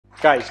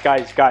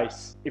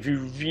Guys, if you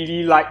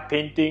really like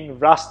painting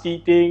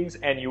rusty things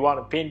and you want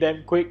to paint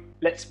them quick,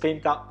 let's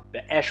paint up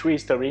the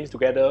ashways terrains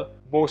together,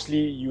 mostly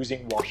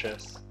using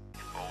washers.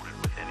 Molded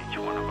within each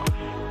one of us,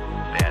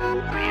 that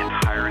the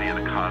entirety of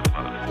the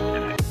cosmos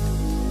is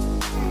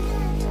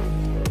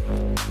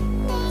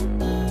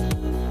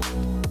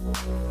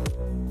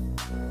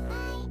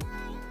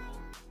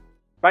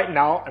Right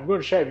now, I'm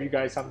going to share with you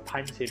guys some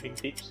time-saving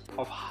tips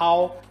of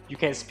how you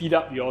can speed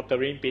up your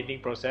terrain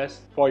painting process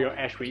for your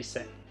ashway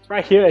set.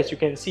 Right here, as you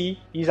can see,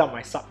 these are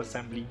my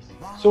sub-assemblies.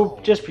 So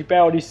just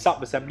prepare all these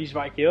sub-assemblies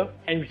right here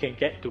and we can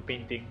get to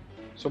painting.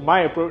 So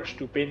my approach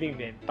to painting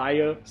the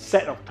entire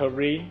set of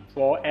terrain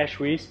for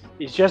ashways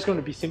is just going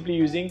to be simply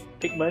using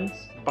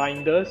pigments,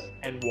 binders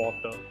and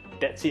water.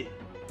 That's it.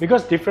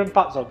 Because different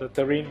parts of the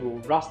terrain will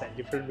rust at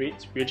different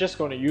rates, we're just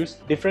going to use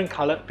different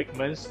colored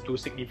pigments to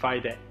signify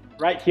that.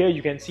 Right here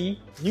you can see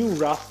new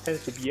rust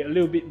tends to be a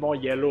little bit more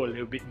yellow, a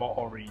little bit more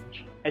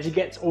orange. As it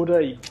gets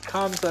older, it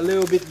becomes a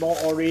little bit more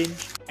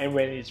orange, and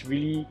when it's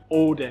really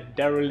old and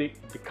derelict,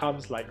 it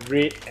becomes like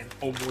red and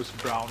almost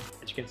brown,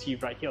 as you can see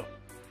right here.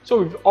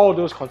 So with all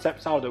those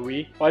concepts out of the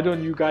way, why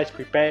don't you guys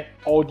prepare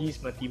all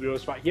these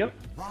materials right here,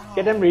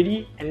 get them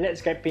ready, and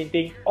let's get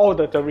painting all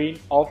the terrain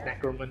of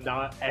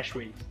Necromunda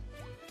ashways.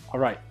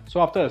 Alright,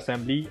 so after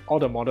assembly, all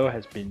the model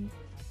has been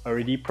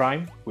already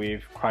primed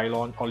with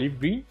Krylon olive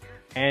green,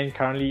 and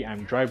currently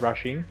I'm dry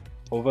brushing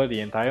over the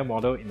entire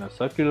model in a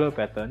circular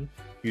pattern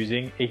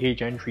using AK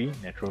Gen 3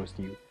 natural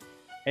steel.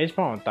 At this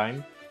point of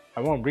time,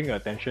 I want to bring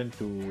attention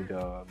to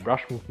the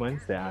brush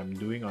movements that I'm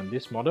doing on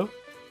this model,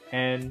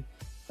 and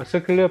a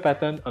circular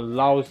pattern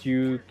allows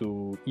you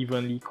to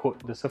evenly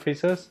coat the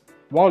surfaces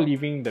while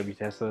leaving the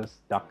recesses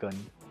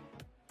darkened.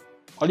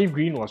 Olive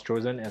green was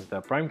chosen as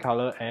the prime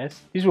color as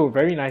this will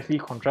very nicely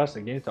contrast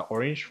against the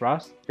orange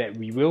rust that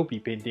we will be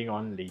painting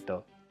on later.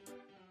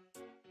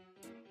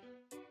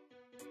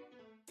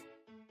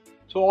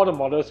 So all the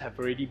models have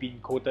already been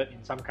coated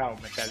in some kind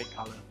of metallic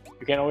color.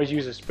 You can always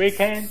use a spray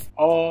can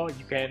or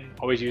you can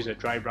always use a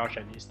dry brush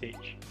at this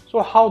stage.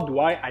 So how do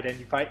I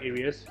identify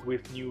areas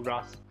with new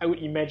rust? I would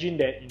imagine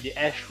that in the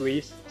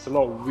ashways, there's a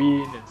lot of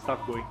wind and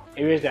stuff going.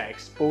 Areas that are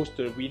exposed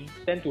to the wind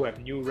tend to have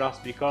new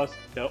rust because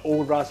the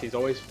old rust is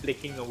always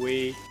flaking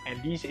away,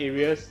 and these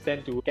areas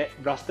tend to get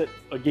rusted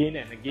again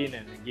and again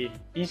and again.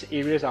 These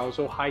areas are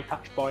also high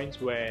touch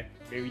points where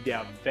maybe there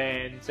are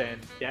vents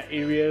and there are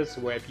areas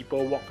where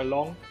people walk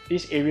along.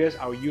 These areas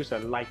I'll use a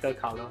lighter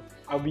color.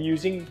 I'll be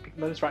using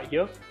pigments right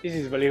here. This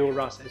is Vallejo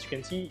rust. As you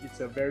can see, it's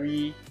a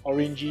very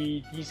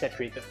orangey,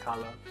 desaturated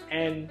color.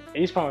 And at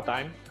this point of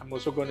time, I'm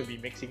also going to be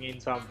mixing in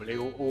some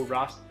Vallejo old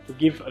rust to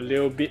give a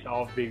little bit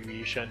of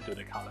variation to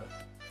the colors.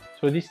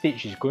 So this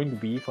stage is going to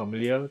be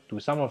familiar to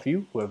some of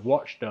you who have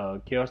watched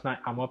the Chaos Knight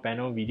armor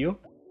panel video.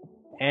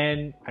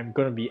 And I'm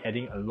going to be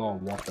adding a lot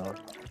of water.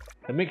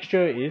 The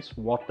mixture is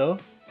water,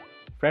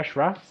 fresh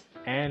rust,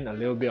 and a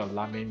little bit of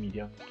Lamen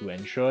medium to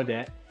ensure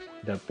that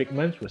the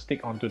pigments will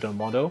stick onto the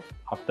model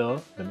after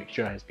the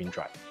mixture has been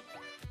dried.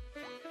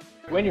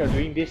 When you're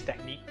doing this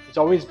technique, it's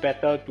always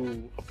better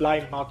to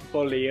apply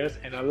multiple layers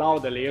and allow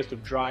the layers to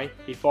dry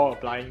before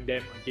applying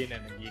them again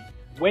and again.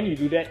 When you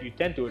do that, you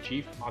tend to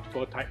achieve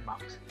multiple type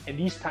marks, and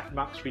these type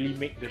marks really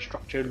make the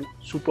structure look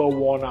super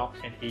worn out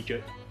and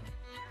aged.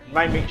 In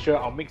my mixture,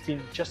 I'll mix in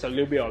just a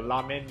little bit of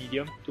Lamen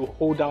medium to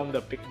hold down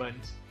the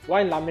pigments.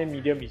 Why Lamen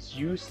medium is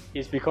used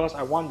is because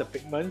I want the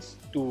pigments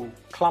to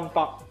clump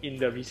up in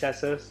the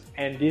recesses,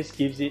 and this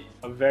gives it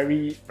a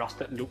very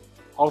rusted look.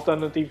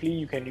 Alternatively,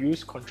 you can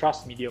use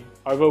contrast medium.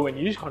 However, when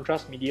you use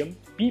contrast medium,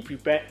 be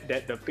prepared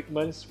that the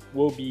pigments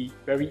will be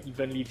very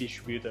evenly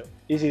distributed.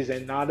 This is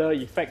another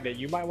effect that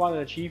you might want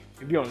to achieve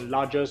maybe on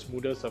larger,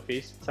 smoother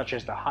surface such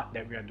as the hut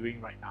that we are doing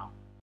right now.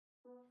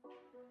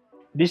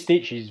 This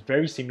stage is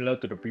very similar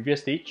to the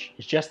previous stage,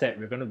 it's just that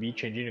we're going to be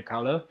changing the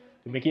color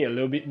to make it a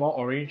little bit more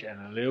orange and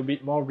a little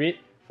bit more red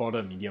for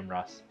the medium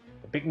rust.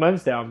 The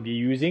pigments that I'll be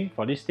using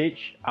for this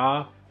stage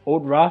are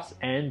old rust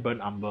and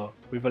burnt umber,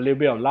 with a little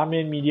bit of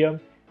Lamen medium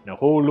and a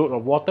whole load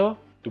of water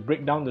to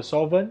break down the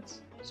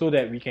solvents so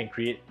that we can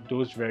create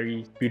those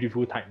very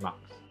beautiful type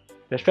marks.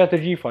 The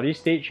strategy for this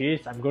stage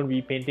is I'm going to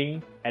be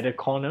painting at the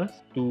corners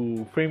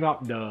to frame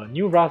up the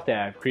new rust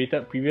that I've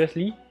created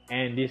previously,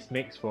 and this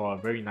makes for a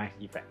very nice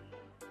effect.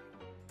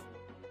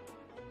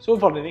 So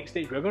for the next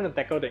stage, we're going to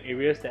tackle the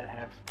areas that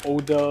have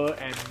older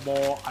and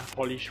more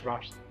unpolished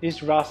rust.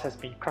 This rust has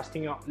been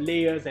crusting out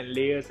layers and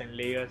layers and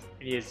layers,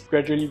 and it has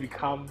gradually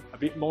become a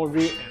bit more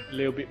red and a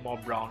little bit more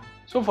brown.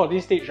 So for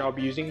this stage, I'll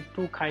be using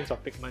two kinds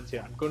of pigments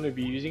here. I'm going to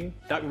be using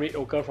dark red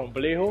ochre from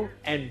Vallejo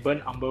and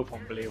burnt umber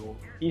from Vallejo.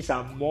 These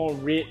are more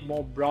red,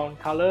 more brown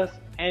colors,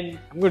 and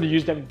I'm going to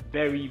use them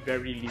very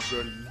liberally,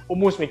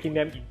 almost making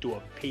them into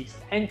a paste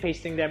and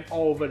pasting them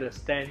all over the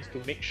stands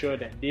to make sure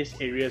that these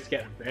areas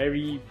get a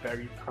very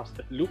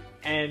crusted look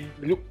and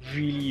look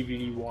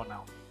really worn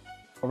out.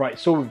 Alright,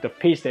 so with the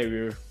paste that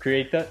we've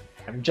created,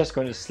 I'm just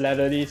going to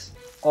slather this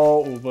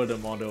all over the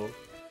model.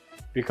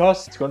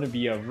 Because it's going to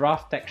be a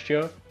rough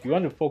texture, you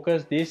want to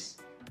focus this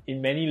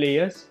in many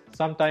layers,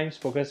 sometimes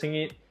focusing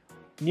it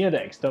near the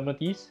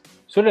extremities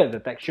so that the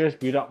textures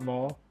build up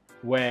more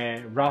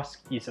where rust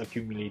is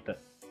accumulated.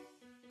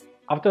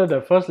 After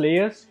the first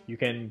layers, you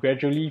can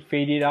gradually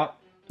fade it out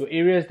to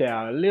areas that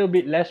are a little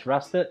bit less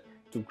rusted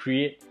to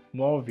create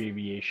more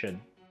variation.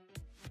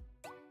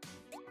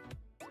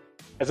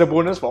 As a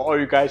bonus for all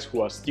you guys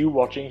who are still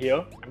watching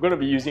here, I'm going to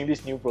be using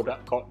this new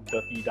product called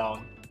Dirty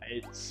Down.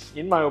 It's,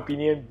 in my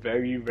opinion,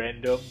 very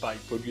random, but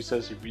it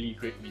produces really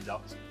great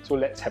results. So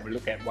let's have a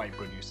look at what it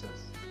produces.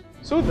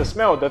 So the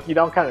smell of Dirty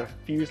Down kind of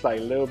feels like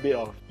a little bit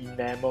of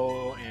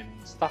enamel and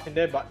stuff in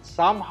there, but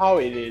somehow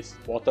it is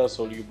water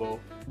soluble.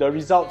 The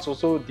results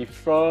also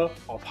differ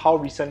of how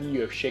recently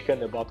you have shaken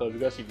the bottle,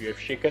 because if you have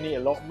shaken it a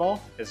lot more,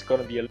 there's going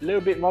to be a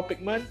little bit more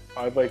pigment.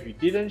 However, if you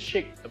didn't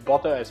shake the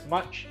bottle as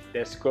much,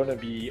 there's going to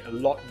be a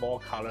lot more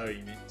color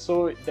in it.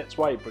 So that's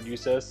why it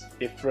produces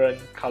different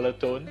color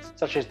tones,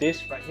 such as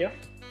this right here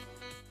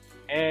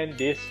and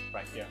this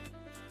right here.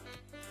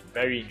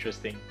 Very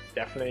interesting.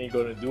 Definitely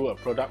going to do a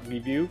product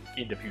review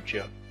in the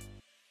future.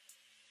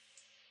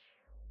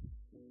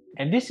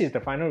 And this is the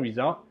final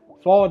result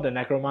for the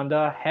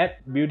Necromunda hat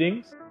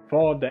buildings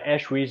for the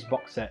Ashways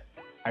box set.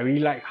 I really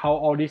like how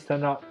all this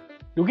turned out.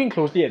 Looking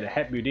closely at the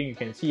hat building, you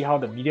can see how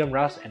the medium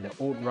rust and the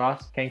old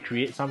rust can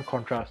create some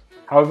contrast.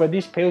 However,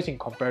 this pales in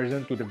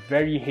comparison to the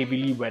very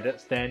heavily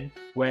weathered stand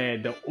where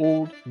the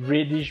old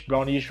reddish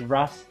brownish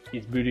rust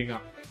is building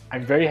up.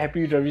 I'm very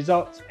happy with the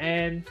results,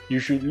 and you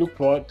should look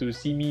forward to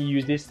see me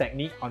use this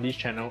technique on this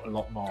channel a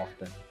lot more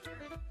often.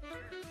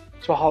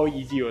 So how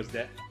easy was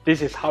that?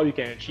 This is how you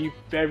can achieve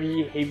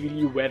very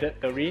heavily weathered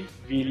terrain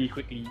really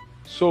quickly.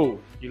 So,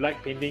 you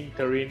like painting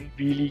terrain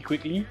really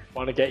quickly?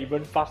 Want to get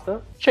even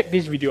faster? Check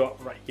this video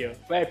out right here,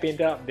 where I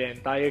painted up the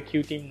entire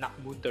Q-Team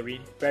Necromunda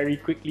terrain very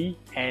quickly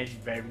and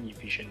very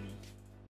efficiently.